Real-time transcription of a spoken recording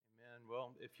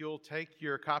If you'll take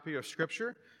your copy of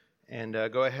Scripture and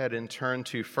go ahead and turn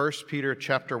to 1 Peter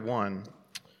chapter 1.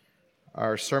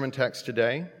 Our sermon text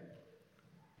today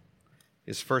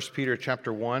is 1 Peter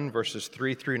chapter 1, verses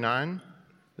 3 through 9.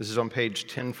 This is on page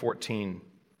 1014,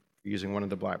 using one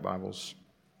of the black Bibles.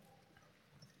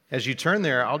 As you turn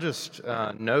there, I'll just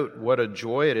note what a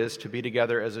joy it is to be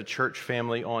together as a church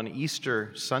family on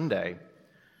Easter Sunday.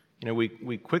 You know,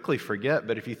 we quickly forget,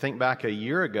 but if you think back a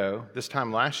year ago, this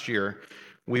time last year,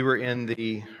 we were in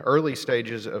the early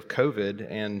stages of COVID,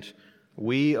 and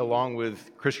we, along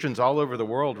with Christians all over the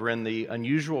world, were in the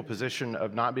unusual position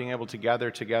of not being able to gather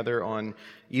together on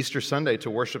Easter Sunday to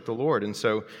worship the Lord. And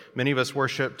so many of us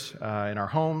worshiped in our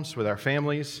homes with our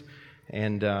families,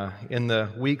 and in the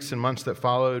weeks and months that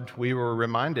followed, we were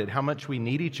reminded how much we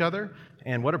need each other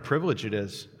and what a privilege it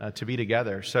is to be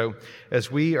together. So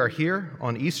as we are here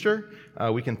on Easter,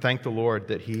 we can thank the Lord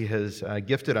that He has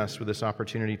gifted us with this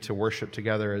opportunity to worship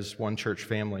together as one church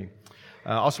family.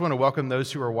 I also want to welcome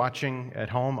those who are watching at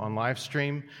home on live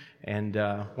stream, and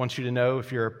want you to know,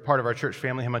 if you're part of our church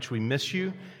family, how much we miss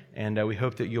you, and we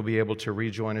hope that you'll be able to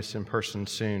rejoin us in person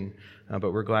soon.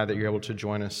 But we're glad that you're able to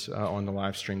join us on the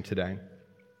live stream today.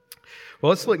 Well,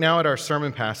 let's look now at our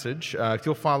sermon passage. If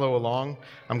you'll follow along,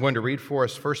 I'm going to read for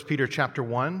us 1 Peter chapter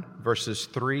 1, verses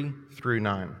 3 through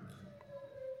 9.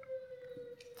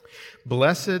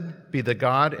 Blessed be the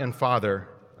God and Father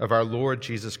of our Lord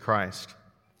Jesus Christ.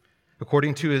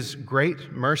 According to His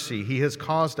great mercy, He has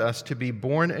caused us to be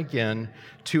born again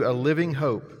to a living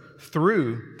hope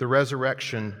through the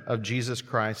resurrection of Jesus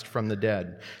Christ from the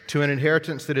dead, to an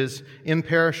inheritance that is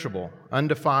imperishable,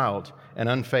 undefiled, and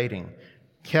unfading,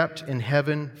 kept in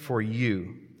heaven for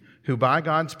you, who by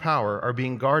God's power are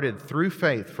being guarded through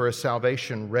faith for a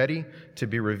salvation ready to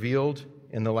be revealed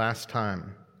in the last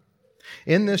time.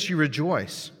 In this you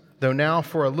rejoice, though now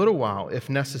for a little while, if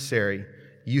necessary,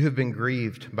 you have been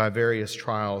grieved by various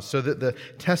trials, so that the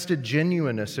tested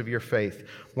genuineness of your faith,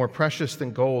 more precious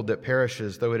than gold that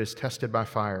perishes, though it is tested by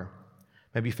fire,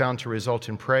 may be found to result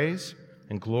in praise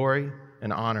and glory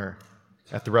and honor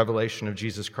at the revelation of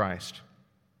Jesus Christ.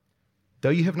 Though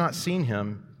you have not seen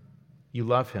Him, you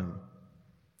love Him.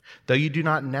 Though you do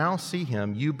not now see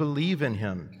Him, you believe in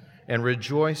Him and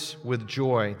rejoice with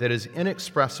joy that is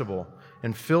inexpressible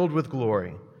and filled with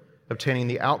glory, obtaining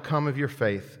the outcome of your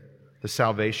faith, the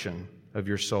salvation of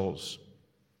your souls.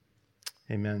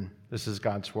 Amen. This is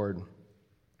God's Word.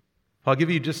 I'll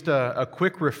give you just a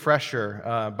quick refresher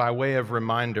by way of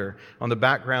reminder on the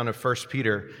background of 1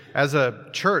 Peter. As a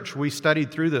church, we studied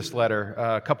through this letter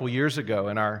a couple years ago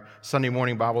in our Sunday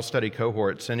morning Bible study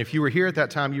cohorts. And if you were here at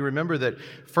that time, you remember that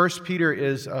 1 Peter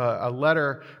is a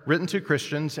letter written to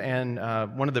Christians, and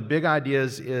one of the big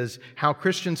ideas is how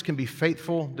Christians can be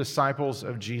faithful disciples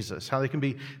of Jesus, how they can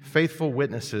be faithful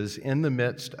witnesses in the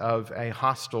midst of a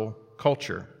hostile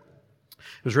culture.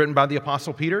 It was written by the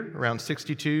Apostle Peter around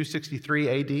 62,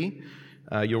 63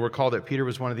 AD. You'll recall that Peter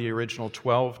was one of the original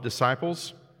 12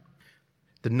 disciples.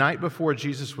 The night before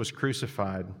Jesus was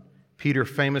crucified, Peter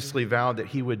famously vowed that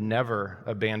he would never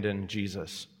abandon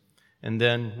Jesus. And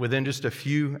then within just a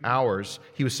few hours,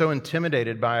 he was so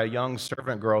intimidated by a young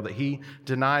servant girl that he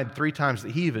denied 3 times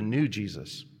that he even knew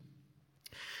Jesus.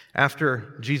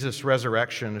 After Jesus'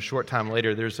 resurrection, a short time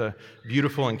later, there's a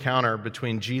beautiful encounter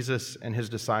between Jesus and His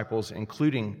disciples,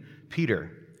 including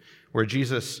Peter, where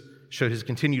Jesus showed His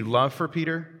continued love for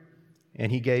Peter,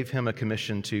 and He gave him a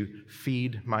commission to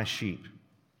feed my sheep.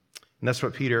 And that's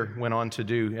what Peter went on to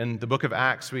do. In the book of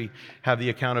Acts, we have the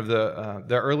account of the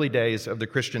early days of the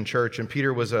Christian church, and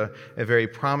Peter was a very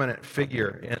prominent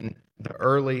figure in the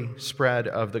early spread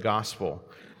of the gospel.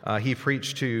 He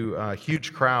preached to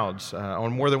huge crowds.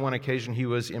 On more than one occasion, he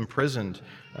was imprisoned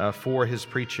for his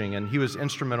preaching, and he was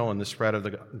instrumental in the spread of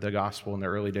the gospel in the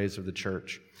early days of the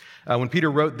church. When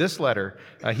Peter wrote this letter,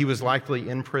 he was likely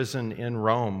in prison in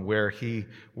Rome, where he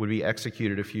would be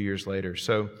executed a few years later.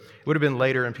 So it would have been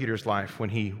later in Peter's life when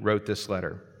he wrote this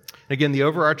letter. Again, the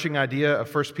overarching idea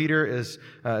of 1 Peter is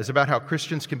about how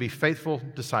Christians can be faithful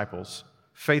disciples,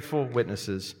 faithful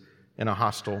witnesses in a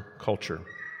hostile culture.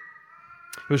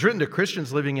 It was written to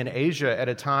Christians living in Asia at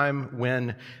a time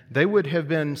when they would have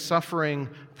been suffering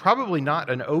probably not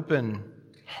an open,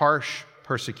 harsh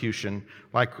persecution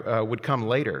like would come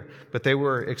later, but they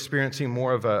were experiencing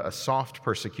more of a soft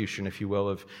persecution, if you will,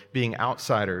 of being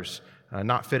outsiders,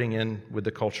 not fitting in with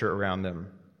the culture around them.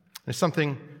 It's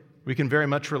something we can very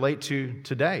much relate to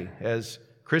today as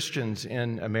Christians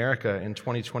in America in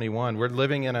 2021. We're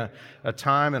living in a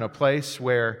time and a place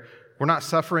where we're not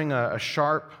suffering a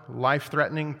sharp,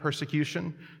 life-threatening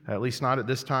persecution, at least not at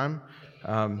this time,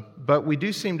 But we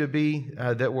do seem to be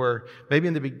that we're maybe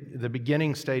in the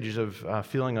beginning stages of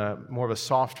feeling more of a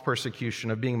soft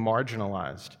persecution, of being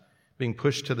marginalized, being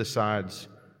pushed to the sides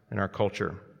in our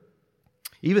culture.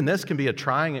 Even this can be a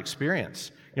trying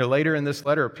experience. Later in this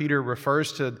letter, Peter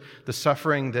refers to the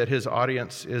suffering that his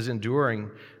audience is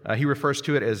enduring. He refers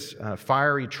to it as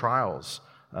fiery trials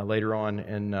later on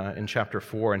in chapter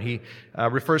 4. And he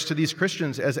refers to these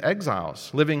Christians as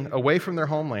exiles, living away from their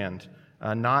homeland,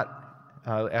 not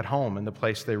at home in the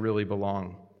place they really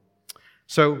belong.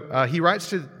 So he writes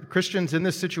to Christians in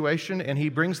this situation, and he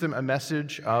brings them a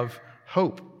message of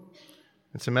hope.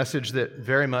 It's a message that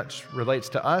very much relates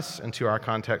to us and to our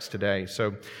context today.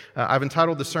 So I've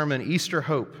entitled the sermon, Easter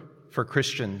Hope for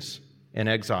Christians in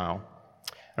Exile.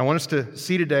 I want us to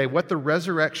see today what the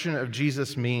resurrection of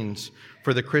Jesus means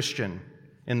for the Christian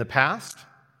in the past,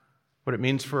 what it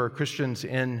means for Christians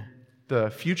in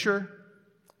the future,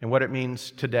 and what it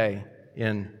means today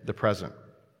in the present.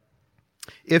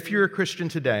 If you're a Christian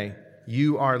today,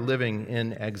 you are living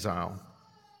in exile.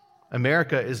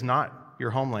 America is not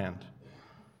your homeland.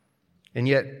 And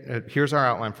yet, here's our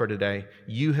outline for today.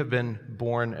 You have been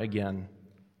born again.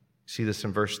 See this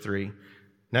in verse 3.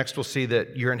 Next, we'll see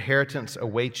that your inheritance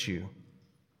awaits you,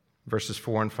 verses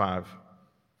 4 and 5.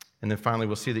 And then finally,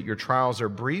 we'll see that your trials are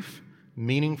brief,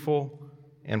 meaningful,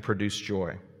 and produce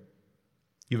joy.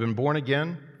 You've been born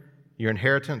again. Your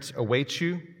inheritance awaits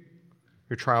you.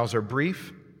 Your trials are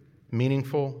brief,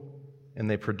 meaningful, and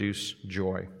they produce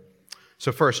joy.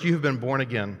 So first, you have been born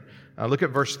again. Look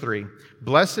at verse 3.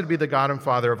 Blessed be the God and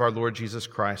Father of our Lord Jesus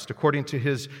Christ. According to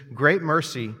his great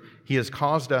mercy, he has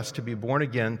caused us to be born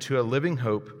again to a living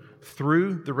hope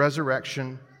through the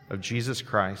resurrection of Jesus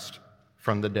Christ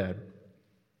from the dead.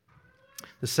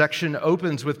 The section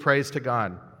opens with praise to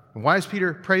God. And why is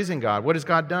Peter praising God? What has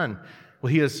God done?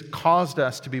 Well, he has caused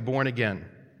us to be born again.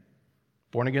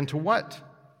 Born again to what?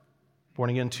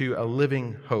 Born again to a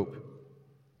living hope.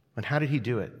 And how did he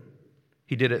do it?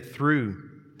 He did it through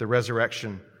the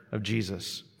resurrection of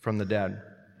Jesus from the dead.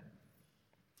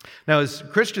 Now, as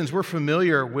Christians, we're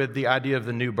familiar with the idea of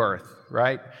the new birth,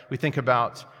 right? We think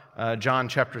about John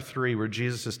chapter 3, where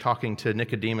Jesus is talking to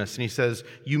Nicodemus, and he says,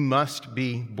 you must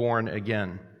be born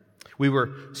again. We were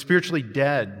spiritually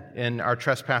dead in our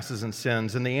trespasses and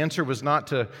sins, and the answer was not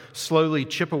to slowly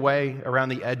chip away around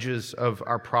the edges of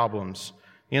our problems.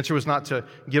 The answer was not to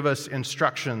give us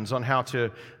instructions on how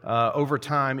to, over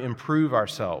time, improve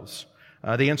ourselves.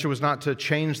 The answer was not to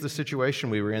change the situation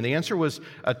we were in. The answer was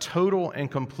a total and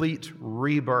complete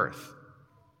rebirth.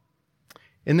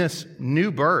 In this new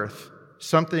birth,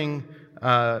 something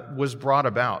was brought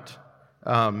about.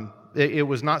 It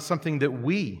was not something that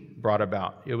we brought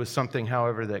about. It was something,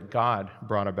 however, that God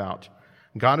brought about.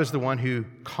 God is the one who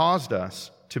caused us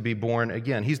to be born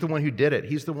again. He's the one who did it.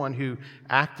 He's the one who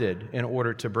acted in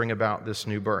order to bring about this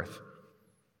new birth.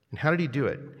 And how did he do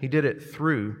it? He did it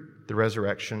through the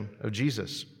resurrection of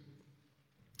Jesus.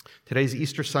 Today's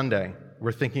Easter Sunday.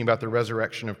 We're thinking about the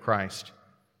resurrection of Christ.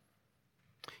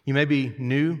 You may be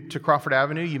new to Crawford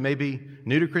Avenue. You may be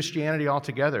new to Christianity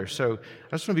altogether. So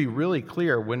I just want to be really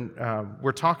clear when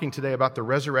we're talking today about the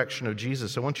resurrection of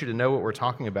Jesus. I want you to know what we're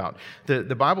talking about.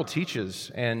 The Bible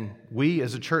teaches, and we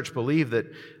as a church believe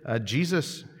that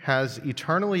Jesus has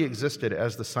eternally existed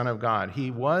as the Son of God. He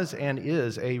was and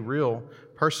is a real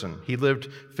person. He lived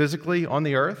physically on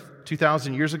the earth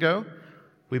 2,000 years ago.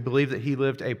 We believe that he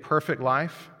lived a perfect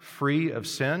life, free of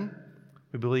sin.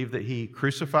 We believe that he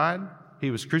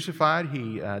was crucified,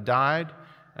 he died,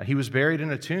 he was buried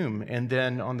in a tomb, and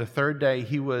then on the third day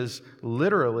he was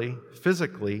literally,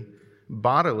 physically,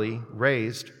 bodily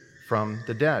raised from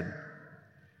the dead.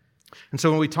 And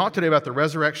so when we talk today about the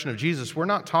resurrection of Jesus, we're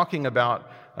not talking about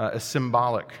a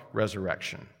symbolic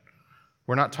resurrection.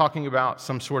 We're not talking about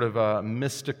some sort of a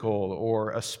mystical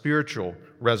or a spiritual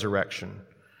resurrection.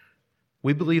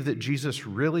 We believe that Jesus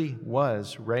really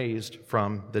was raised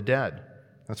from the dead.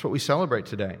 That's what we celebrate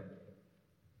today.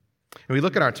 And we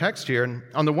look at our text here, and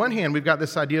on the one hand, we've got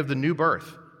this idea of the new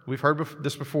birth. We've heard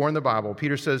this before in the Bible.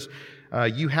 Peter says,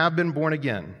 you have been born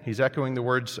again. He's echoing the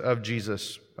words of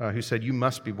Jesus, who said, you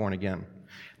must be born again.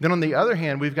 Then on the other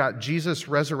hand, we've got Jesus'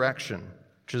 resurrection,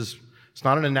 which is, it's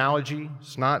not an analogy.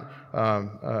 It's not,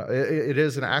 it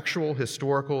is an actual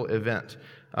historical event.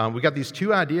 We've got these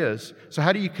two ideas. So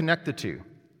how do you connect the two?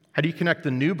 How do you connect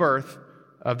the new birth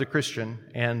of the Christian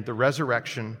and the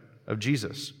resurrection of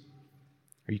Jesus?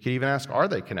 Or you could even ask, are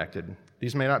they connected?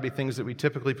 These may not be things that we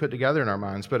typically put together in our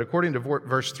minds, but according to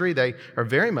verse 3, they are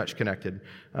very much connected.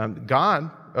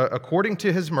 God, according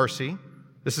to his mercy,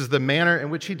 this is the manner in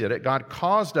which he did it, God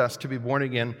caused us to be born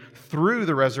again through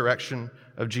the resurrection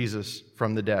of Jesus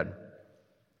from the dead.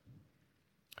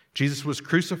 Jesus was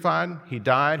crucified, he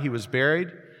died, he was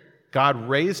buried. God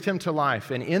raised him to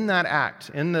life, and in that act,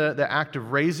 in the act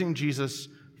of raising Jesus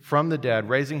from the dead,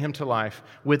 raising him to life,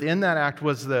 within that act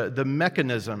was the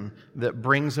mechanism that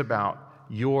brings about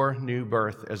your new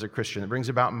birth as a Christian. It brings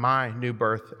about my new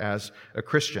birth as a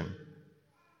Christian.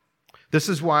 This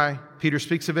is why Peter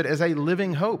speaks of it as a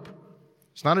living hope.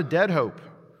 It's not a dead hope.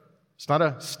 It's not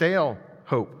a stale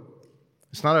hope.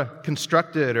 It's not a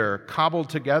constructed or cobbled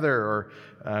together or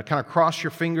kind of cross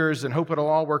your fingers and hope it'll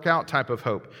all work out type of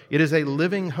hope. It is a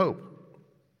living hope.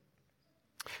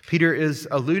 Peter is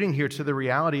alluding here to the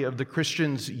reality of the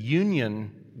Christian's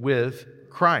union with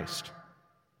Christ.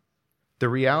 The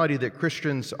reality that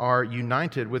Christians are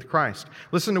united with Christ.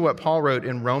 Listen to what Paul wrote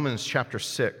in Romans chapter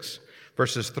 6,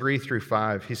 verses 3 through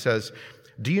 5. He says,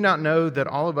 "Do you not know that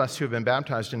all of us who have been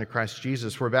baptized into Christ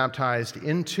Jesus were baptized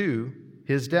into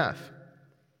his death?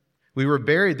 We were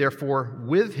buried, therefore,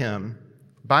 with him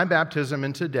by baptism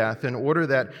into death, in order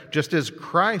that just as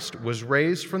Christ was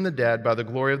raised from the dead by the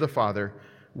glory of the Father,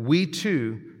 we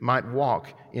too might walk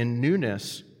in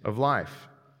newness of life."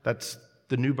 That's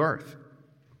the new birth.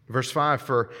 Verse 5,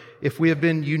 "For if we have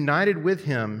been united with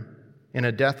him in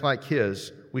a death like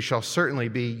his, we shall certainly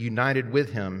be united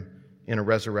with him in a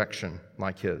resurrection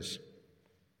like his."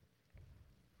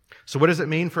 So what does it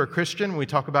mean for a Christian when we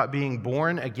talk about being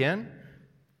born again?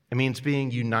 It means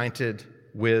being united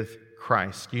with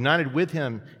Christ, united with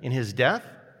him in his death,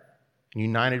 and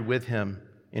united with him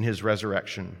in his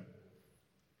resurrection.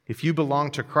 If you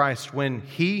belong to Christ, when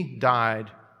he died,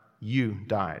 you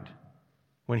died.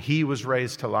 When he was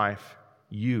raised to life,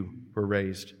 you were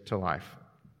raised to life.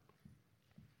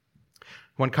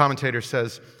 One commentator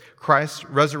says, Christ's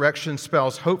resurrection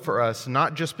spells hope for us,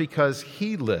 not just because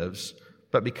he lives,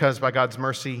 but because by God's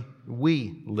mercy,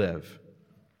 we live.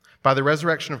 By the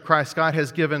resurrection of Christ, God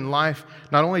has given life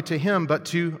not only to him, but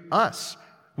to us.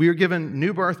 We are given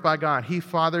new birth by God. He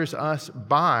fathers us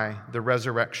by the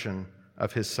resurrection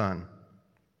of his Son.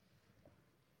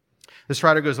 This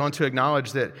writer goes on to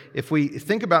acknowledge that if we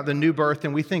think about the new birth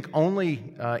and we think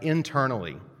only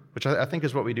internally, which I think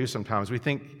is what we do sometimes, we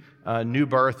think new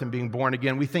birth and being born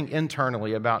again, we think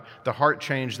internally about the heart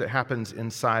change that happens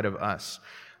inside of us.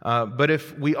 But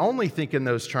if we only think in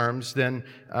those terms, then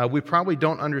we probably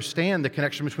don't understand the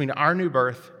connection between our new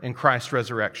birth and Christ's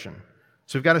resurrection.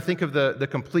 So we've got to think of the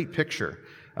complete picture.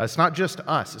 It's not just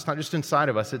us. It's not just inside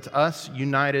of us. It's us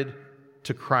united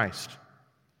to Christ.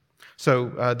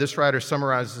 So this writer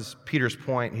summarizes Peter's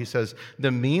point. He says,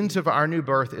 the means of our new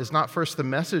birth is not first the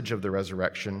message of the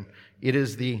resurrection. It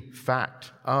is the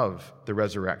fact of the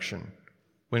resurrection.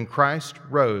 When Christ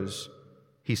rose,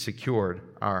 he secured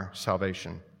our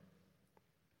salvation.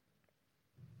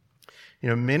 You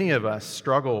know, many of us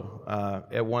struggle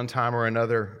at one time or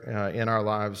another in our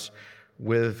lives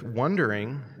with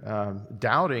wondering,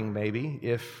 doubting maybe,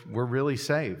 if we're really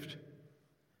saved.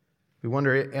 We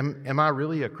wonder, am I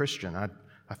really a Christian? I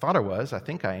thought I was. I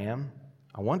think I am.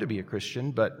 I want to be a Christian,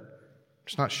 but I'm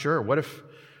just not sure. What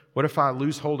if I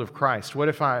lose hold of Christ? What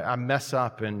if I mess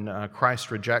up and Christ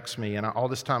rejects me? And all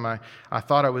this time I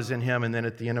thought I was in him, and then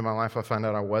at the end of my life I find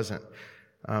out I wasn't.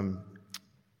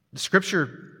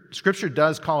 Scripture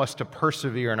does call us to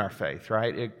persevere in our faith,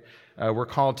 right? We're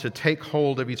called to take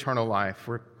hold of eternal life.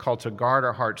 We're called to guard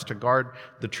our hearts, to guard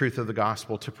the truth of the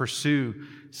gospel, to pursue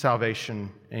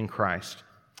salvation in Christ.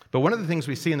 But one of the things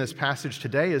we see in this passage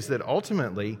today is that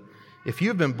ultimately, if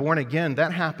you've been born again,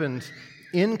 that happened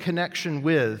in connection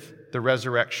with the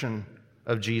resurrection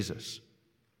of Jesus.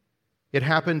 It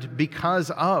happened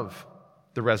because of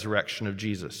the resurrection of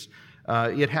Jesus.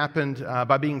 It happened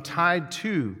by being tied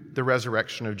to the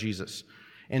resurrection of Jesus.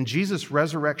 And Jesus'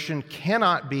 resurrection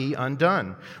cannot be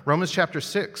undone. Romans chapter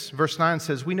 6, verse 9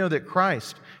 says, we know that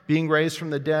Christ, being raised from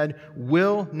the dead,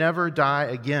 will never die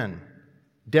again.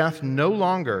 Death no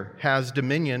longer has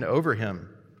dominion over him.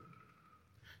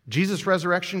 Jesus'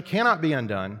 resurrection cannot be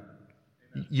undone.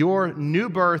 Your new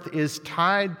birth is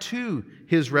tied to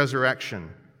his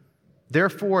resurrection.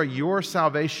 Therefore, your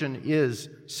salvation is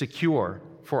secure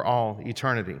for all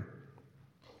eternity.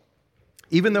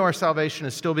 Even though our salvation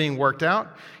is still being worked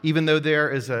out, even though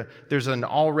there's an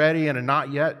already and a not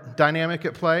yet dynamic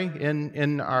at play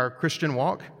in our Christian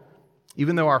walk,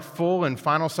 even though our full and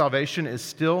final salvation is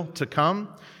still to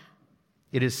come,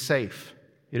 it is safe,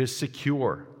 it is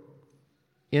secure,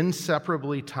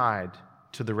 inseparably tied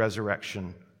to the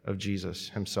resurrection of Jesus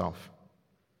himself.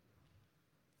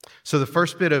 So the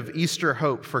first bit of Easter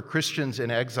hope for Christians in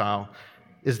exile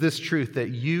is this truth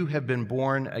that you have been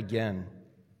born again.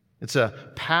 It's a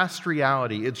past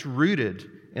reality. It's rooted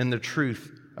in the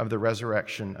truth of the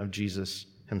resurrection of Jesus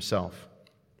himself.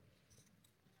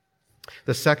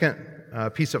 The second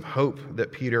piece of hope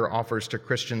that Peter offers to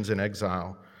Christians in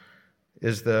exile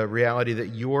is the reality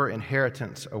that your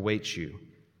inheritance awaits you.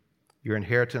 Your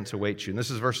inheritance awaits you. And this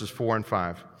is verses 4 and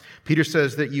 5. Peter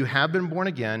says that you have been born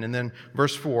again, and then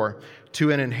verse 4,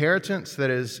 to an inheritance that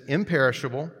is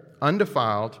imperishable,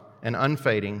 undefiled, and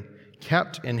unfading,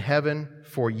 kept in heaven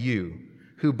for you,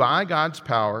 who by God's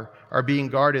power are being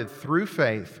guarded through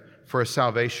faith for a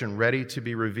salvation ready to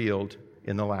be revealed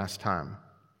in the last time.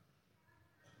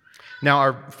 Now,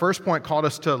 our first point called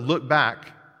us to look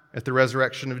back at the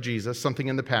resurrection of Jesus, something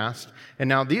in the past. And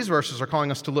now these verses are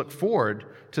calling us to look forward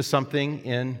to something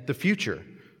in the future.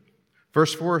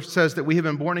 Verse 4 says that we have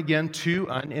been born again to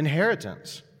an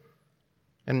inheritance.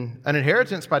 And an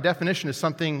inheritance, by definition, is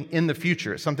something in the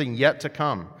future. It's something yet to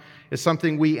come. It's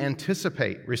something we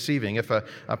anticipate receiving. If a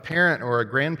parent or a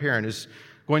grandparent is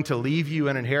going to leave you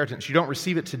an inheritance, you don't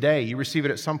receive it today. You receive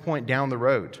it at some point down the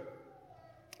road.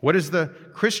 What is the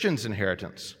Christian's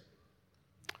inheritance?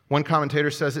 One commentator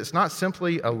says it's not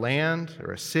simply a land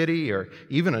or a city or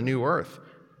even a new earth.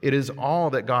 It is all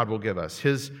that God will give us,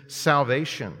 His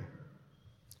salvation.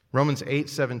 Romans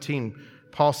 8:17,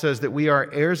 Paul says that we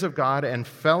are heirs of God and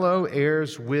fellow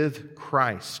heirs with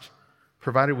Christ,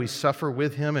 provided we suffer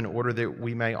with Him in order that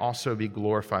we may also be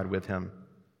glorified with Him.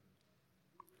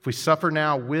 If we suffer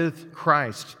now with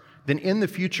Christ, then in the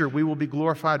future we will be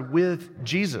glorified with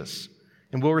Jesus,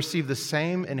 and we'll receive the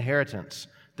same inheritance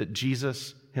that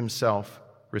Jesus Himself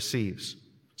receives.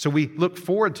 So we look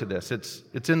forward to this.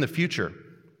 It's in the future.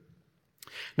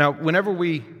 Now, whenever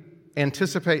we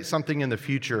anticipate something in the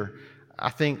future, I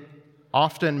think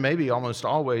often, maybe almost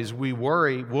always, we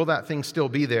worry, will that thing still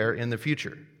be there in the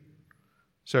future?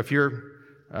 So if you're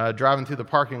driving through the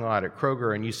parking lot at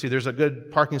Kroger and you see there's a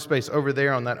good parking space over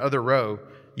there on that other row,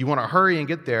 you want to hurry and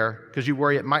get there because you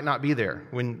worry it might not be there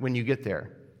when you get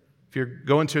there. If you're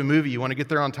going to a movie, you want to get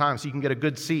there on time so you can get a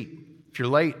good seat. If you're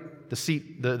late,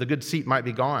 the good seat might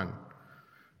be gone.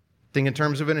 Think in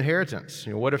terms of an inheritance.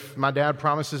 What if my dad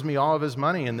promises me all of his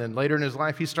money and then later in his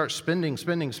life he starts spending,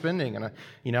 and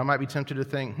I might be tempted to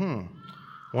think, I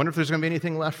wonder if there's going to be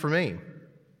anything left for me.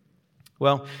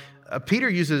 Well, Peter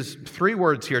uses 3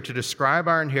 words here to describe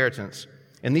our inheritance,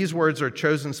 and these words are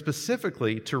chosen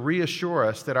specifically to reassure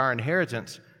us that our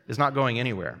inheritance is not going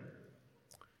anywhere.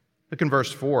 Look in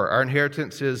verse 4. Our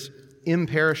inheritance is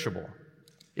imperishable.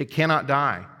 It cannot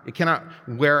die. It cannot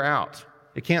wear out.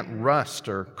 It can't rust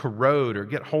or corrode or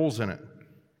get holes in it.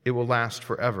 It will last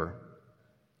forever.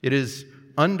 It is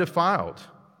undefiled.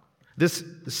 This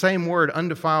same word,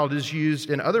 undefiled, is used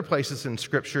in other places in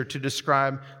Scripture to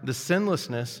describe the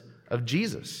sinlessness of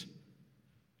Jesus.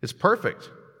 It's perfect.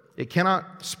 It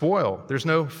cannot spoil. There's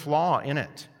no flaw in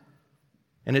it.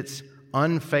 And it's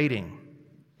unfading.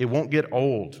 It won't get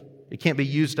old. It can't be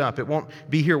used up. It won't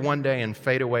be here one day and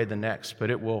fade away the next, but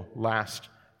it will last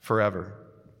forever.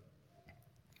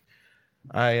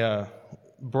 I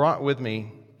brought with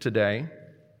me today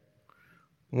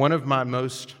one of my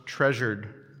most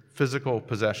treasured physical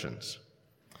possessions.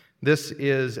 This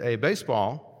is a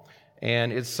baseball,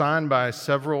 and it's signed by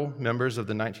several members of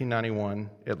the 1991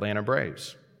 Atlanta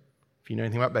Braves. If you know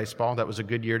anything about baseball, that was a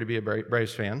good year to be a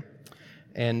Braves fan.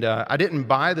 And I didn't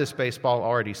buy this baseball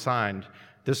already signed.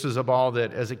 This was a ball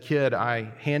that, as a kid,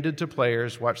 I handed to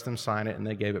players, watched them sign it, and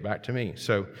they gave it back to me.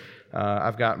 So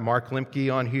I've got Mark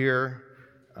Lemke on here.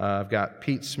 I've got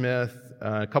Pete Smith,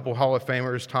 a couple Hall of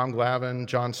Famers, Tom Glavine,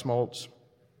 John Smoltz.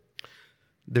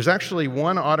 There's actually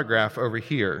one autograph over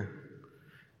here,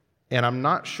 and I'm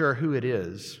not sure who it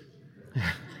is.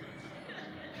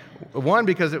 One,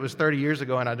 because it was 30 years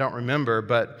ago and I don't remember,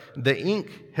 but the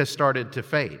ink has started to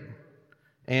fade.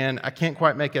 And I can't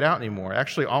quite make it out anymore.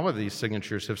 Actually, all of these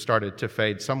signatures have started to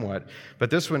fade somewhat, but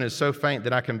this one is so faint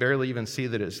that I can barely even see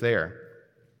that it's there.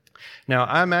 Now,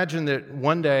 I imagine that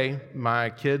one day my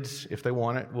kids, if they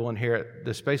want it, will inherit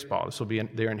this baseball. This will be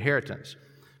their inheritance.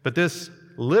 But this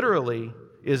literally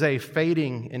is a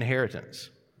fading inheritance.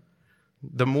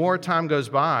 The more time goes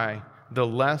by, the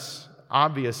less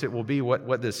obvious it will be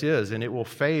what this is, and it will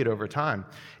fade over time.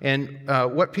 And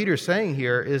what Peter's saying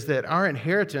here is that our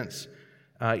inheritance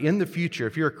in the future,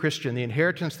 if you're a Christian, the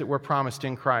inheritance that we're promised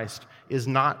in Christ is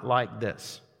not like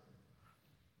this.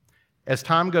 As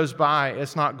time goes by,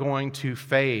 it's not going to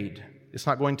fade. It's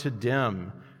not going to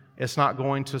dim. It's not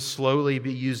going to slowly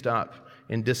be used up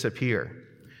and disappear.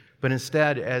 But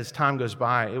instead, as time goes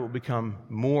by, it will become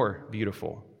more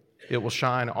beautiful. It will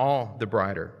shine all the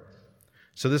brighter.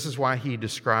 So this is why he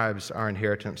describes our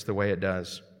inheritance the way it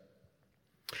does.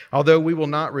 Although we will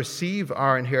not receive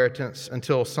our inheritance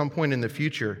until some point in the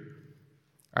future,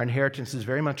 our inheritance is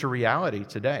very much a reality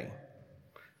today.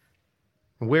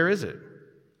 Where is it?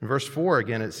 In verse 4,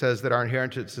 again, it says that our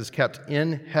inheritance is kept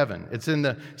in heaven. It's in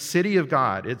the city of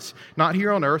God. It's not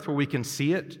here on earth where we can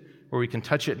see it, where we can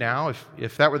touch it now.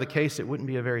 If that were the case, it wouldn't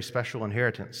be a very special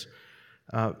inheritance.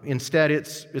 Instead,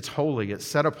 it's holy. It's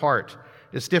set apart.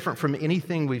 It's different from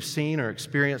anything we've seen or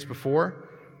experienced before.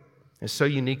 It's so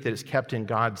unique that it's kept in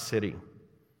God's city.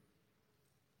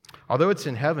 Although it's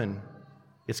in heaven,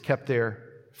 it's kept there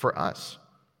for us.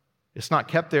 It's not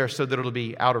kept there so that it'll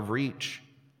be out of reach,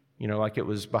 like it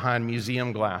was behind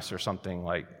museum glass or something.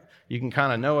 Like you can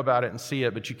kind of know about it and see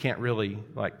it, but you can't really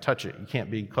touch it. You can't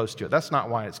be close to it. That's not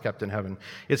why it's kept in heaven.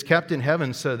 It's kept in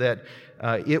heaven so that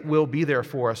it will be there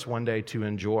for us one day to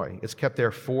enjoy. It's kept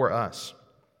there for us.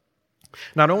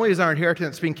 Not only is our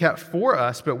inheritance being kept for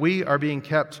us, but we are being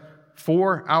kept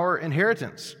for our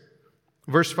inheritance.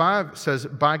 Verse 5 says,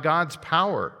 by God's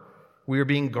power, we are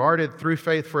being guarded through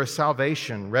faith for a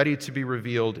salvation ready to be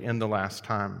revealed in the last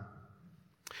time.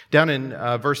 Down in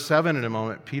verse 7 in a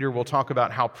moment, Peter will talk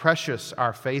about how precious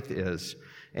our faith is.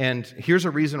 And here's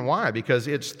a reason why, because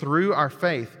it's through our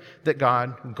faith that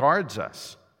God guards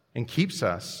us and keeps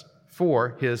us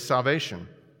for his salvation.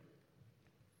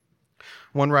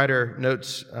 One writer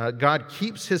notes, God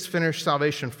keeps his finished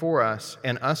salvation for us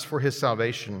and us for his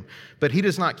salvation, but he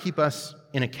does not keep us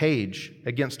in a cage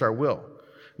against our will.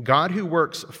 God who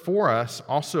works for us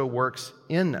also works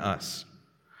in us.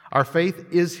 Our faith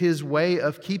is his way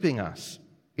of keeping us.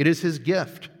 It is his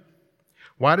gift.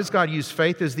 Why does God use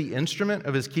faith as the instrument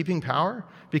of his keeping power?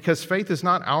 Because faith is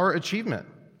not our achievement,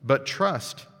 but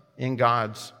trust in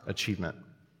God's achievement.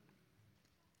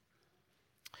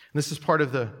 And this is part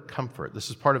of the comfort. This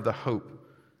is part of the hope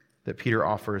that Peter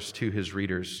offers to his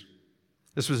readers.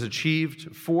 This was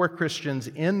achieved for Christians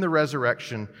in the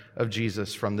resurrection of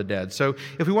Jesus from the dead. So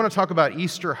if we want to talk about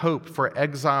Easter hope for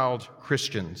exiled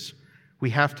Christians, we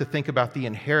have to think about the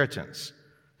inheritance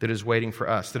that is waiting for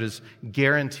us, that is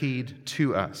guaranteed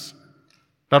to us.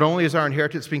 Not only is our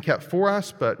inheritance being kept for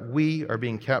us, but we are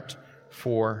being kept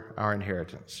for our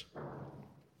inheritance.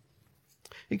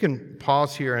 You can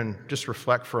pause here and just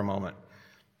reflect for a moment.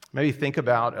 Maybe think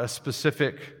about a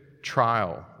specific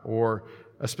trial or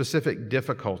a specific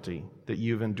difficulty that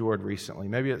you've endured recently.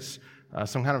 Maybe it's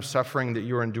some kind of suffering that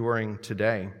you're enduring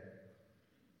today.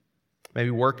 Maybe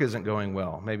work isn't going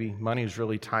well. Maybe money is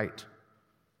really tight.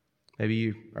 Maybe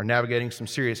you are navigating some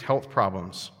serious health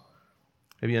problems.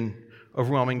 Maybe an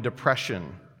overwhelming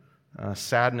depression,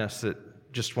 sadness that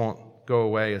just won't go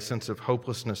away, a sense of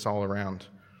hopelessness all around.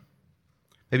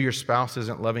 Maybe your spouse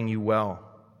isn't loving you well.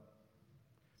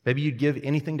 Maybe you'd give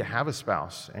anything to have a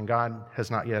spouse, and God has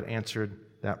not yet answered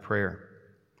that prayer.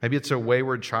 Maybe it's a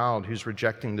wayward child who's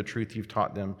rejecting the truth you've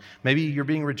taught them. Maybe you're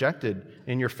being rejected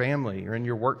in your family or in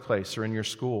your workplace or in your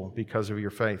school because of your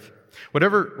faith.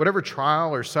 Whatever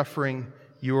trial or suffering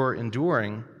you're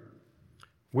enduring,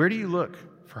 where do you look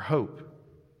for hope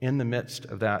in the midst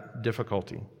of that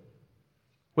difficulty?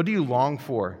 What do you long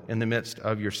for in the midst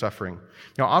of your suffering?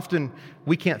 Often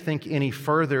we can't think any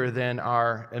further than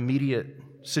our immediate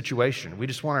situation. We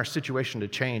just want our situation to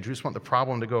change. We just want the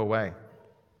problem to go away.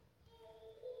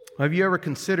 Have you ever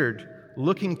considered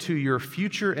looking to your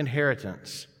future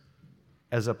inheritance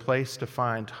as a place to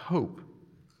find hope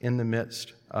in the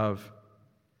midst of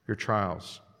your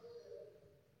trials?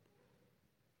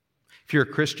 If you're a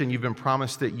Christian, you've been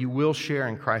promised that you will share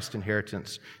in Christ's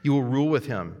inheritance. You will rule with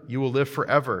him. You will live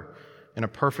forever in a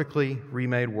perfectly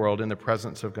remade world in the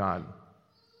presence of God.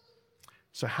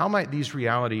 So how might these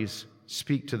realities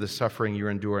speak to the suffering you're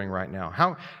enduring right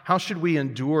now? How should we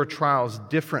endure trials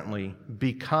differently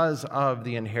because of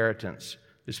the inheritance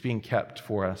that's being kept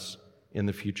for us in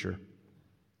the future?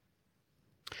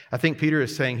 I think Peter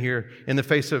is saying here, in the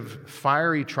face of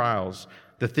fiery trials,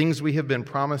 the things we have been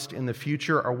promised in the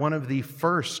future are one of the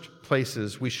first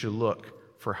places we should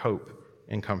look for hope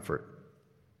and comfort.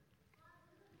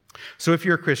 So if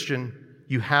you're a Christian,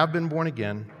 you have been born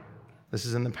again. This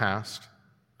is in the past.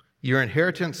 Your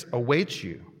inheritance awaits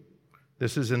you.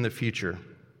 This is in the future.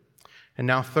 And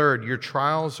now third, your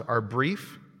trials are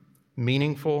brief,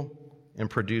 meaningful, and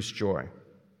produce joy.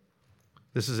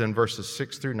 This is in verses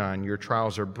 6 through 9. Your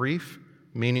trials are brief,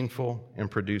 meaningful, and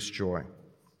produce joy.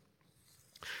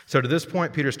 So to this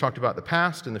point, Peter's talked about the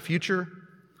past and the future,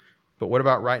 but what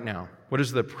about right now? What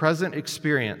is the present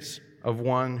experience of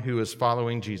one who is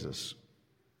following Jesus?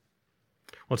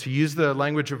 Well, to use the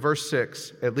language of verse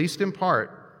 6, at least in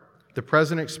part, the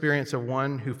present experience of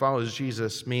one who follows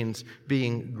Jesus means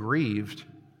being grieved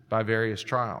by various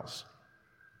trials.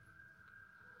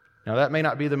 Now, that may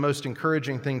not be the most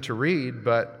encouraging thing to read,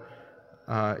 but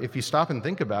if you stop and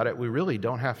think about it, we really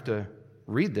don't have to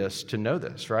read this to know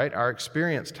this, right? Our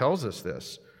experience tells us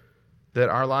this, that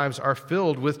our lives are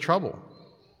filled with trouble.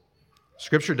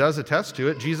 Scripture does attest to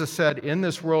it. Jesus said, in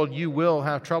this world you will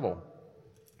have trouble.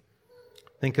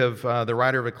 Think of the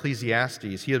writer of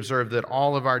Ecclesiastes. He observed that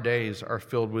all of our days are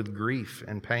filled with grief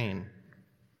and pain.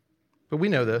 But we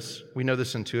know this. We know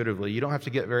this intuitively. You don't have to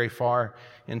get very far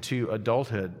into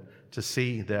adulthood to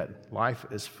see that life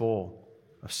is full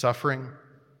of suffering,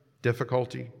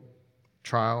 difficulty,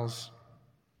 trials.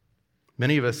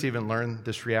 Many of us even learn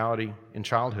this reality in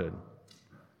childhood.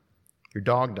 Your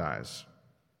dog dies.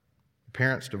 Your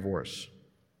parents divorce.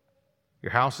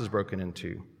 Your house is broken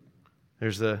into.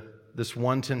 There's this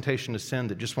one temptation to sin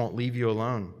that just won't leave you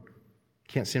alone.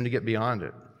 Can't seem to get beyond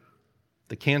it.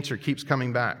 The cancer keeps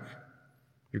coming back.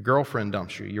 Your girlfriend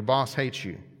dumps you. Your boss hates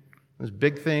you. Those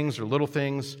big things or little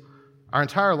things. Our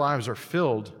entire lives are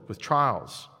filled with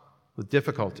trials, with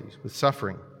difficulties, with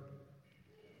suffering.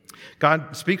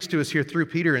 God speaks to us here through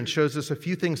Peter and shows us a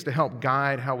few things to help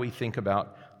guide how we think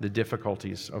about the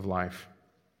difficulties of life.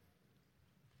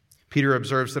 Peter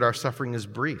observes that our suffering is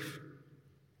brief.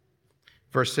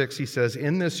 Verse 6, he says,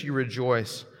 in this you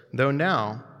rejoice, though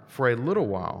now, for a little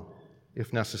while,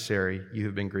 if necessary, you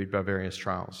have been grieved by various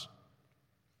trials.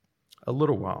 A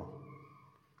little while.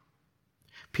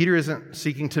 Peter isn't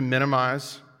seeking to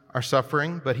minimize our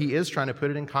suffering, but he is trying to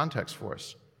put it in context for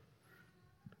us.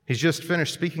 He's just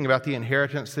finished speaking about the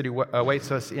inheritance that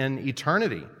awaits us in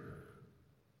eternity.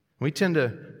 We tend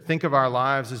to think of our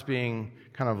lives as being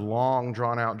kind of long,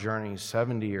 drawn-out journeys,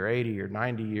 70 or 80 or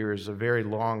 90 years, a very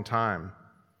long time.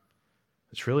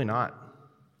 It's really not,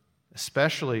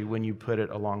 especially when you put it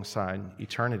alongside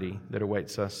eternity that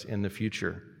awaits us in the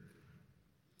future.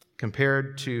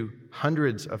 Compared to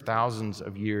hundreds of thousands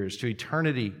of years, to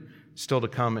eternity still to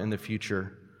come in the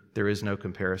future, there is no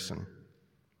comparison.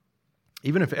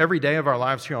 Even if every day of our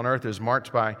lives here on earth is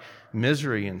marked by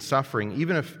misery and suffering,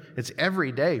 even if it's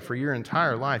every day for your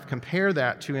entire life, compare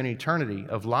that to an eternity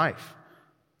of life,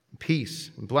 peace,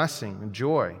 and blessing, and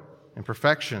joy, and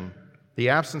perfection, the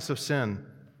absence of sin,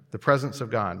 the presence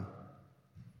of God.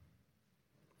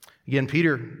 Again,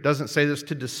 Peter doesn't say this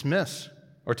to dismiss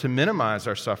or to minimize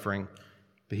our suffering,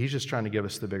 but he's just trying to give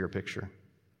us the bigger picture.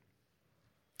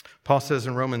 Paul says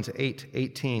in Romans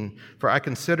 8:18, for I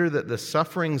consider that the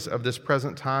sufferings of this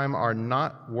present time are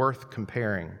not worth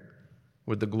comparing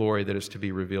with the glory that is to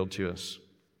be revealed to us.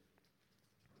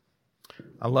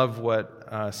 I love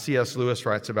what C.S. Lewis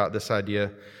writes about this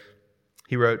idea.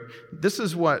 He wrote, this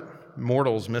is what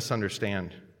mortals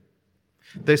misunderstand.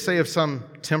 They say of some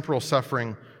temporal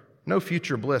suffering, no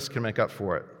future bliss can make up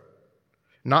for it,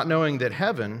 not knowing that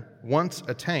heaven, once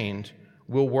attained,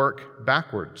 will work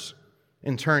backwards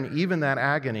and turn even that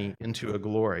agony into a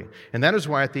glory. And that is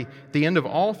why at the end of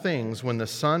all things, when the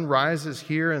sun rises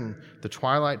here and the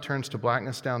twilight turns to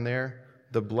blackness down there,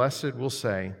 the blessed will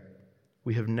say,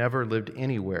 we have never lived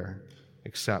anywhere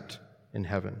except in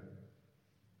heaven.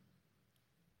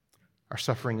 Our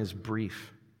suffering is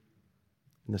brief,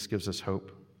 and this gives us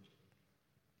hope.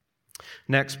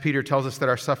 Next, Peter tells us that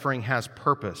our suffering has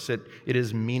purpose. It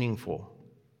is meaningful.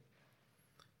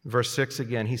 Verse 6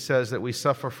 again, he says that we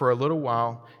suffer for a little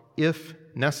while if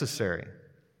necessary.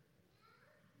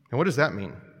 And what does that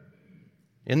mean?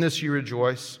 In this you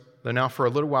rejoice, though now for a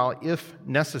little while, if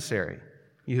necessary,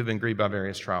 you have been grieved by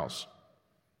various trials.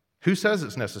 Who says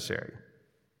it's necessary?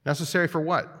 Necessary for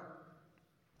what?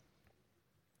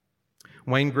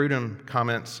 Wayne Grudem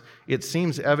comments, it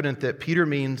seems evident that Peter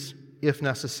means if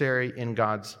necessary in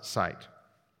God's sight.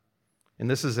 And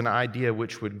this is an idea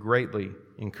which would greatly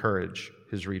encourage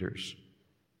his readers.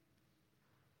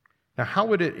 Now, how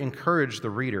would it encourage the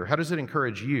reader? How does it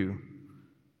encourage you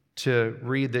to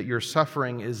read that your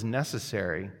suffering is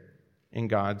necessary in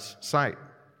God's sight?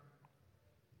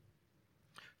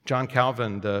 John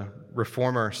Calvin, the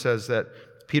reformer, says that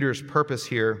Peter's purpose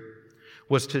here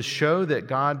was to show that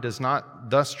God does not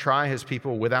thus try his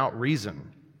people without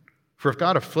reason. For if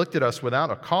God afflicted us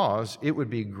without a cause, it would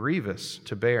be grievous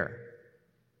to bear.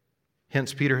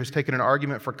 Hence, Peter has taken an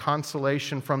argument for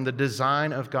consolation from the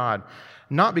design of God,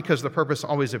 not because the purpose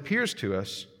always appears to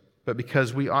us, but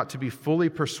because we ought to be fully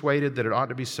persuaded that it ought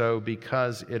to be so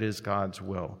because it is God's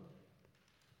will.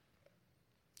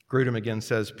 Grudem again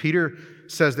says, Peter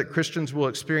says that Christians will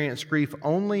experience grief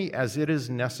only as it is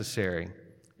necessary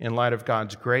in light of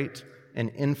God's great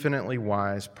and infinitely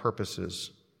wise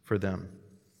purposes for them.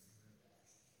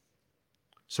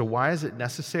 So why is it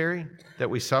necessary that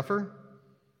we suffer?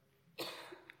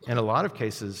 In a lot of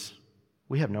cases,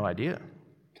 we have no idea.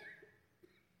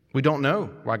 We don't know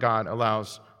why God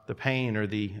allows the pain or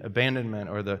the abandonment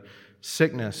or the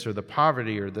sickness or the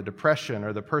poverty or the depression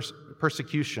or the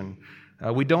persecution.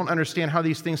 We don't understand how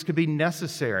these things could be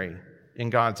necessary in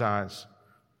God's eyes.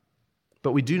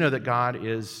 But we do know that God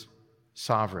is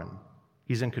sovereign.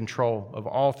 He's in control of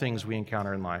all things we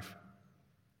encounter in life.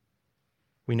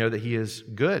 We know that He is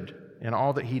good in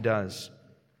all that He does.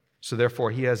 So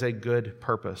therefore, He has a good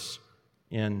purpose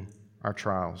in our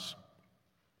trials.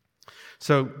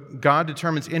 So God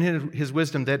determines in His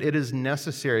wisdom that it is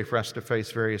necessary for us to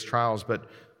face various trials, but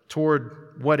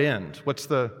toward what end? What's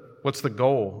the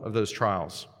goal of those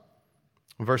trials?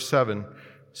 Verse 7,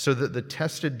 so that the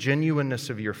tested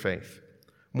genuineness of your faith,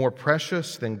 more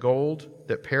precious than gold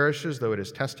that perishes though it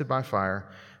is tested by fire,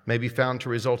 may be found to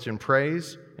result in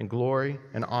praise and glory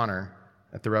and honor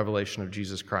at the revelation of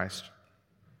Jesus Christ.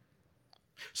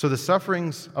 So the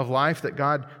sufferings of life that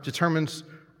God determines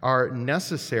are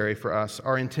necessary for us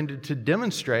are intended to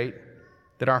demonstrate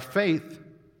that our faith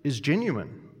is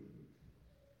genuine.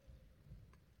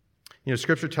 You know,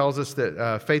 Scripture tells us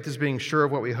that faith is being sure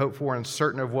of what we hope for and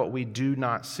certain of what we do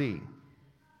not see.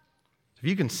 If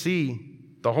you can see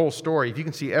the whole story, if you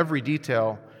can see every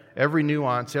detail, every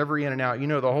nuance, every in and out, you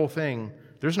know the whole thing,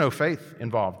 there's no faith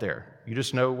involved there. You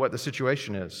just know what the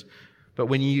situation is. But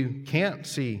when you can't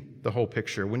see the whole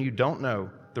picture, when you don't know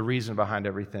the reason behind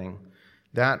everything,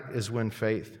 that is when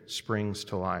faith springs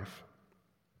to life.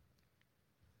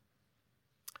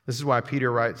 This is why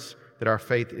Peter writes that our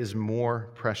faith is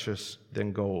more precious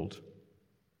than gold.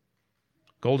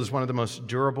 Gold is one of the most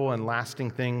durable and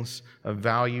lasting things of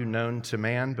value known to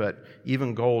man, but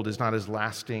even gold is not as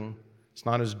lasting, it's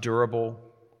not as durable,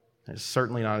 and it's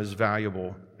certainly not as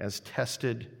valuable as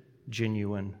tested,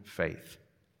 genuine faith.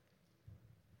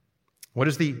 What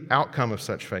is the outcome of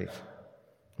such faith?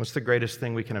 What's the greatest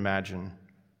thing we can imagine?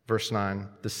 Verse 9,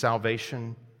 the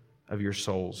salvation of your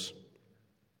souls.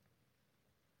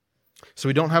 So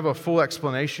we don't have a full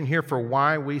explanation here for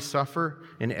why we suffer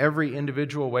in every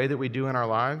individual way that we do in our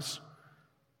lives.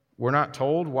 We're not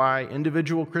told why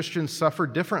individual Christians suffer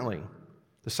differently.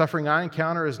 The suffering I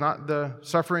encounter is not the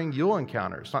suffering you'll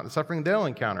encounter. It's not the suffering they'll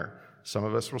encounter. Some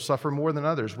of us will suffer more than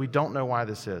others. We don't know why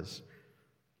this is.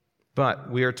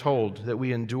 But we are told that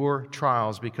we endure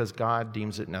trials because God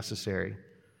deems it necessary,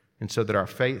 and so that our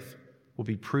faith will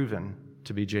be proven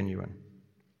to be genuine.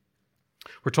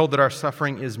 We're told that our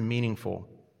suffering is meaningful.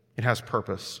 It has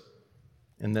purpose,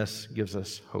 and this gives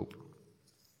us hope.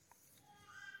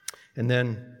 And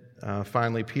then,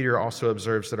 finally, Peter also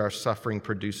observes that our suffering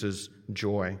produces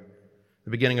joy.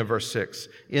 The beginning of verse 6,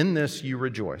 in this you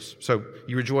rejoice. So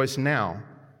you rejoice now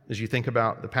as you think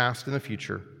about the past and the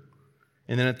future.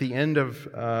 And then at the end of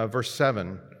verse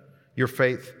 7, your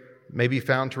faith may be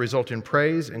found to result in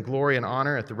praise and glory and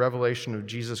honor at the revelation of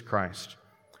Jesus Christ.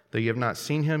 Though you have not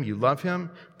seen him, you love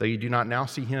him. Though you do not now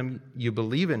see him, you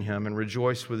believe in him and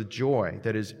rejoice with joy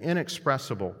that is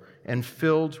inexpressible and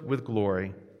filled with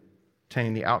glory,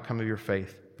 attaining the outcome of your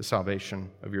faith, the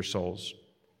salvation of your souls.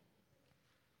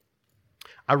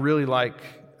 I really like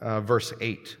verse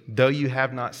 8. Though you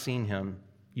have not seen him,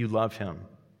 you love him.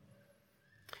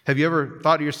 Have you ever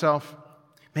thought to yourself,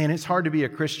 man, it's hard to be a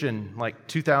Christian like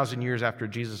 2,000 years after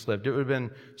Jesus lived. It would have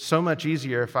been so much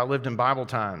easier if I lived in Bible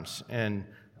times, and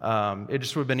it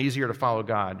just would have been easier to follow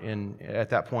God at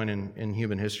that point in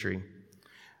human history.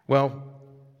 Well,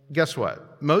 guess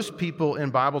what? Most people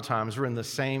in Bible times were in the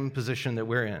same position that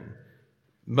we're in.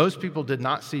 Most people did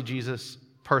not see Jesus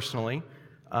personally.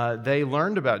 They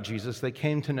learned about Jesus. They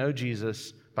came to know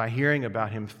Jesus by hearing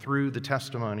about him through the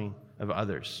testimony of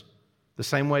others, the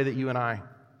same way that you and I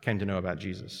came to know about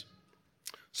Jesus.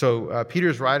 So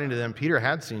Peter's writing to them. Peter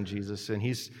had seen Jesus, and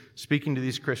he's speaking to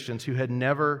these Christians who had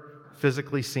never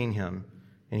physically seen him,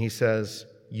 and he says,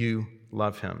 you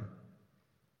love him.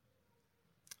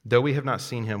 Though we have not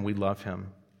seen him, we love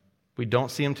him. We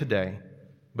don't see him today,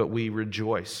 but we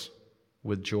rejoice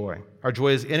with joy. Our joy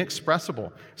is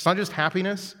inexpressible. It's not just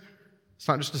happiness. It's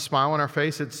not just a smile on our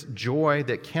face. It's joy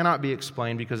that cannot be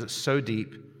explained because it's so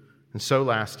deep and so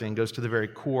lasting, goes to the very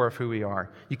core of who we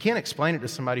are. You can't explain it to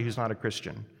somebody who's not a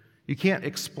Christian. You can't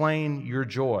explain your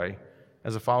joy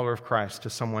as a follower of Christ to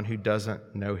someone who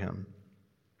doesn't know him.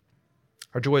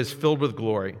 Our joy is filled with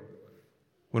glory.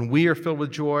 When we are filled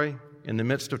with joy in the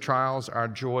midst of trials, our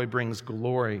joy brings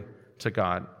glory to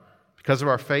God. Because of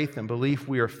our faith and belief,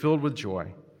 we are filled with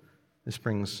joy. This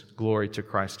brings glory to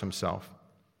Christ himself.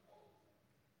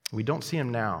 We don't see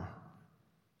him now,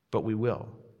 but we will.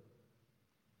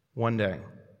 One day,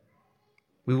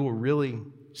 we will really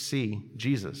see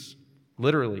Jesus.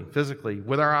 Literally, physically,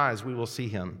 with our eyes, we will see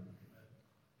him.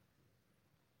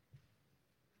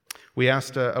 We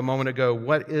asked a moment ago,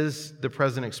 what is the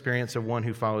present experience of one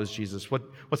who follows Jesus?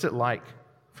 What's it like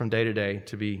from day to day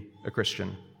to be a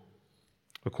Christian?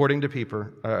 According to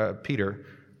Peter,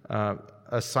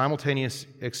 a simultaneous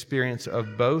experience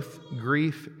of both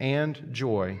grief and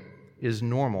joy is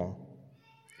normal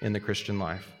in the Christian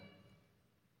life.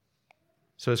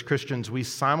 So as Christians, we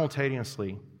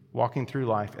simultaneously, walking through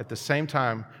life, at the same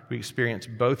time, we experience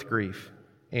both grief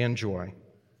and joy.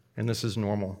 And this is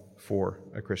normal for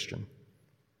a Christian.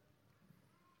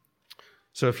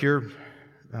 So if you're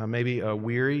maybe a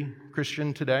weary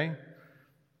Christian today,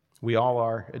 we all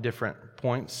are at different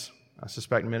points. I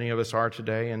suspect many of us are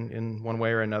today in one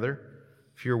way or another.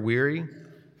 If you're weary,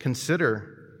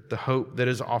 consider the hope that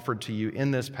is offered to you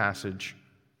in this passage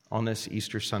on this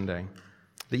Easter Sunday,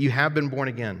 that you have been born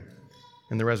again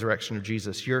in the resurrection of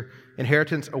Jesus. Your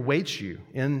inheritance awaits you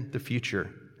in the future.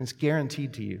 It's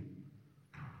guaranteed to you.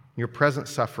 Your present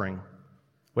suffering,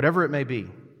 whatever it may be,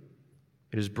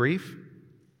 it is brief,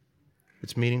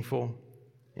 it's meaningful,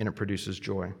 and it produces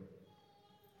joy.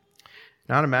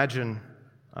 Now, I'd imagine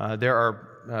there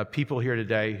are people here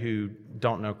today who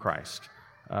don't know Christ.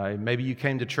 Maybe you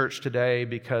came to church today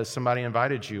because somebody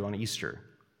invited you on Easter.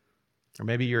 Or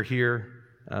maybe you're here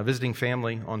visiting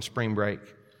family on spring break.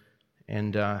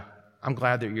 And I'm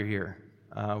glad that you're here.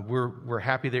 We're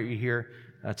happy that you're here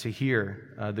to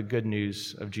hear the good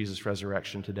news of Jesus'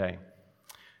 resurrection today.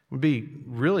 I'll be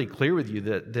really clear with you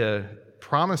that the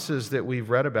promises that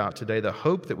we've read about today, the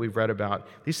hope that we've read about,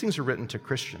 these things are written to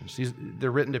Christians.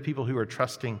 They're written to people who are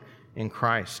trusting in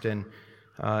Christ. And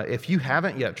if you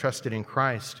haven't yet trusted in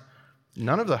Christ,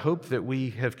 none of the hope that we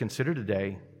have considered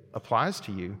today applies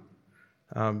to you.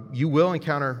 You will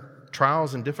encounter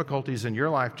trials and difficulties in your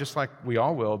life, just like we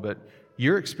all will, but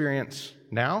your experience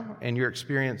now and your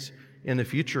experience in the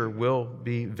future will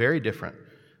be very different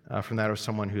from that of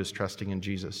someone who is trusting in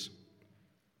Jesus.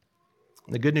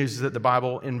 The good news is that the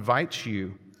Bible invites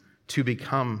you to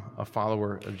become a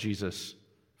follower of Jesus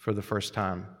for the first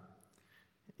time.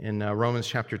 In Romans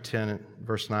chapter 10,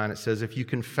 verse 9, it says, "If you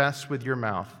confess with your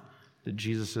mouth that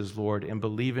Jesus is Lord and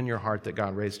believe in your heart that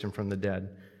God raised him from the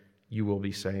dead, you will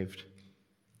be saved."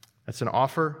 That's an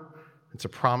offer, it's a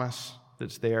promise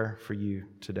that's there for you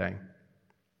today.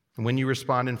 And when you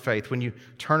respond in faith, when you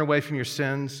turn away from your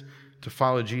sins to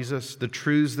follow Jesus, the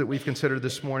truths that we've considered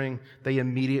this morning, they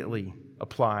immediately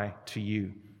apply to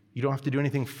you. You don't have to do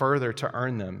anything further to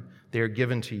earn them. They are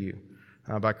given to you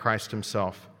by Christ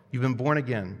himself. You've been born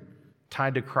again,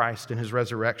 tied to Christ and his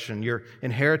resurrection. Your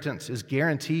inheritance is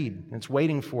guaranteed, and it's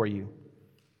waiting for you.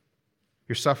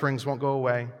 Your sufferings won't go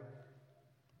away,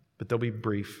 but they'll be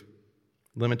brief,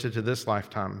 limited to this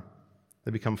lifetime. They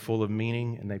become full of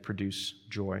meaning, and they produce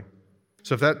joy.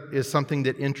 So if that is something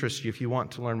that interests you, if you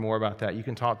want to learn more about that, you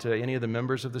can talk to any of the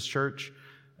members of this church.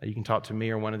 You can talk to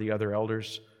me or one of the other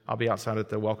elders. I'll be outside at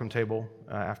the welcome table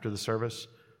after the service.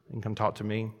 You can come talk to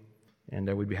me, and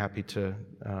we'd be happy to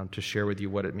share with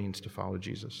you what it means to follow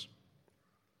Jesus.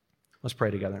 Let's pray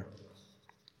together.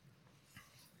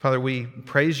 Father, we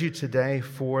praise you today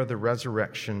for the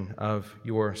resurrection of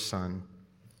your Son.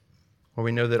 Lord,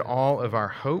 we know that all of our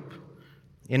hope,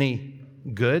 any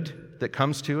good that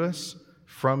comes to us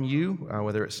from you,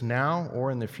 whether it's now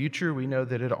or in the future, we know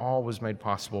that it all was made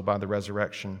possible by the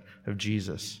resurrection of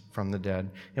Jesus from the dead.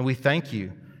 And we thank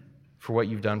you for what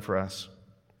you've done for us.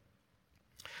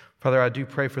 Father, I do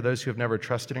pray for those who have never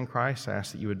trusted in Christ. I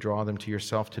ask that you would draw them to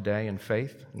yourself today in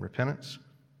faith and repentance.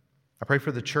 I pray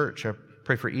for the church. I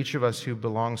pray for each of us who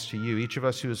belongs to you, each of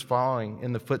us who is following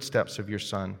in the footsteps of your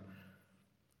Son.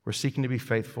 We're seeking to be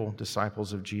faithful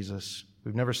disciples of Jesus.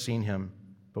 We've never seen him,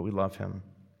 but we love him.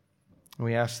 And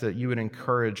we ask that you would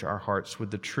encourage our hearts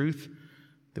with the truth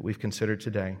that we've considered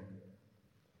today.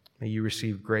 May you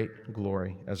receive great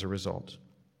glory as a result.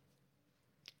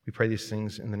 We pray these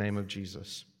things in the name of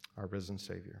Jesus, our risen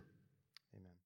Savior.